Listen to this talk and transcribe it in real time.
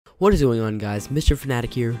What is going on, guys? Mr.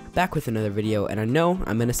 Fanatic here, back with another video, and I know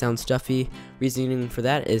I'm gonna sound stuffy. Reasoning for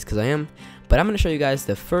that is because I am, but I'm gonna show you guys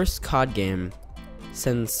the first COD game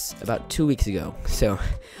since about 2 weeks ago. So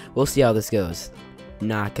we'll see how this goes.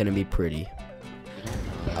 Not gonna be pretty.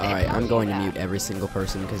 Alright, I'm going to mute every single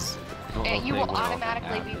person because you will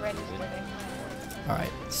automatically be registered.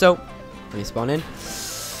 alright, so let me spawn in.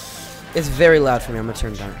 It's very loud for me. I'm gonna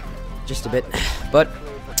turn it down just a bit, but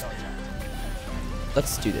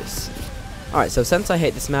let's do this. Alright, so since I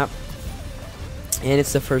hate this map, and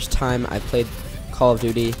it's the first time I've played Call of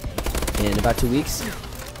Duty in about 2 weeks.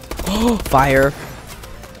 Oh, fire!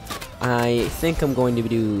 I think I'm going to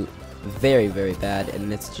do very, very bad,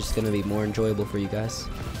 and it's just going to be more enjoyable for you guys.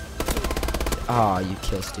 Ah, you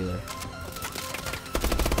kill stealer.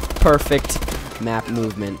 Perfect map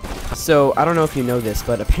movement. So, I don't know if you know this,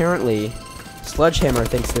 but apparently Sledgehammer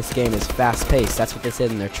thinks this game is fast-paced. That's what they said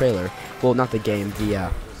in their trailer. Well, not the game,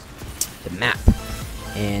 the map.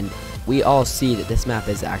 And we all see that this map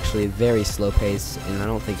is actually very slow-paced, and I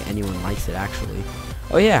don't think anyone likes it, actually.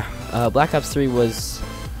 Oh yeah, Black Ops 3 was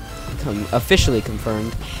officially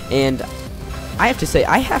confirmed, and I have to say,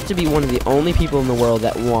 I have to be one of the only people in the world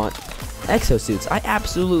that want exosuits. I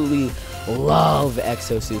absolutely love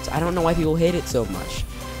exosuits. I don't know why people hate it so much.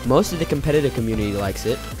 Most of the competitive community likes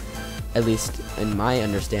it, at least in my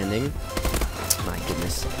understanding. My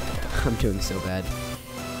goodness, I'm doing so bad.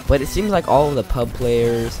 But it seems like all of the pub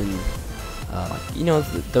players and you know,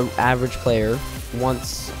 the average player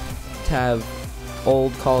wants to have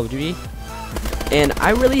old Call of Duty. And I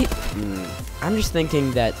really, I'm just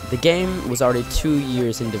thinking that the game was already 2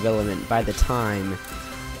 years in development by the time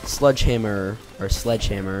Sledgehammer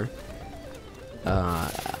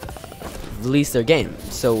released their game.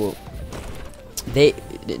 So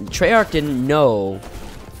Treyarch didn't know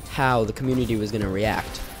how the community was going to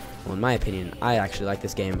react. Well, in my opinion, I actually like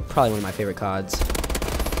this game. Probably one of my favorite CODs.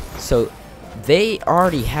 So they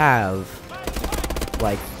already have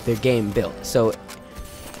like their game built. So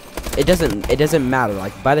it doesn't matter.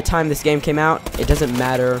 Like by the time this game came out, it doesn't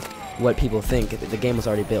matter what people think. The game was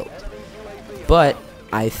already built. But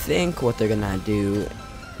I think what they're gonna do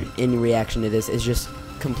in reaction to this is just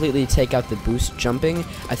completely take out the boost jumping.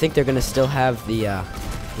 I think they're gonna still have the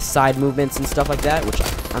side movements and stuff like that, which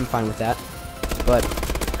I'm fine with that. But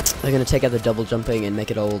they're gonna take out the double jumping and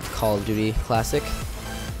make it old Call of Duty classic.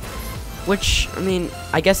 Which, I mean,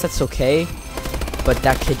 I guess that's okay, but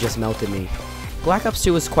that kid just melted me. Black Ops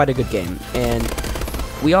 2 was quite a good game, and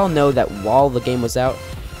we all know that while the game was out,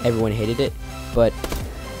 everyone hated it, but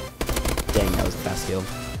dang, that was a fast kill.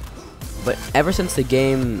 But ever since the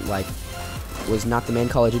game, like, was not the main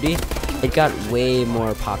Call of Duty, it got way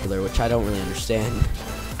more popular, which I don't really understand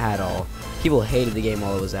at all. People hated the game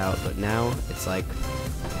while it was out, but now it's like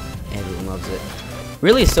everyone loves it.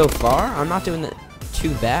 Really, so far, I'm not doing that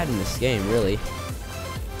too bad in this game, really.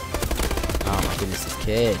 Oh my goodness, this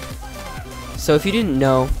kid. So if you didn't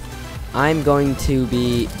know, I'm going to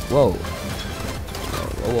be... Whoa.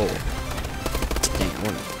 Dang, I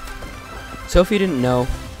wanted... So if you didn't know,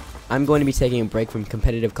 I'm going to be taking a break from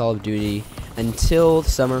competitive Call of Duty until the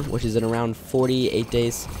summer, which is in around 48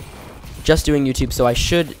 days. Just doing YouTube, so I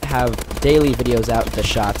should have daily videos out. The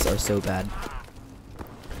shots are so bad.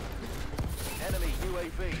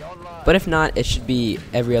 But if not, it should be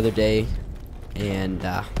every other day, and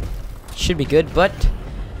should be good. But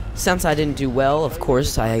since I didn't do well, of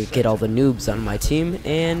course, I get all the noobs on my team,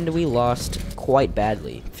 and we lost quite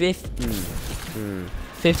badly.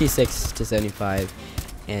 56 to 75,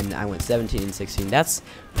 and I went 17 and 16. That's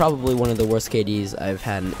probably one of the worst KDs I've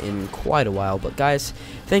had in quite a while. But guys,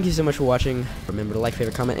 thank you so much for watching. Remember to like,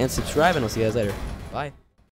 favorite, comment, and subscribe, and I'll see you guys later. Bye.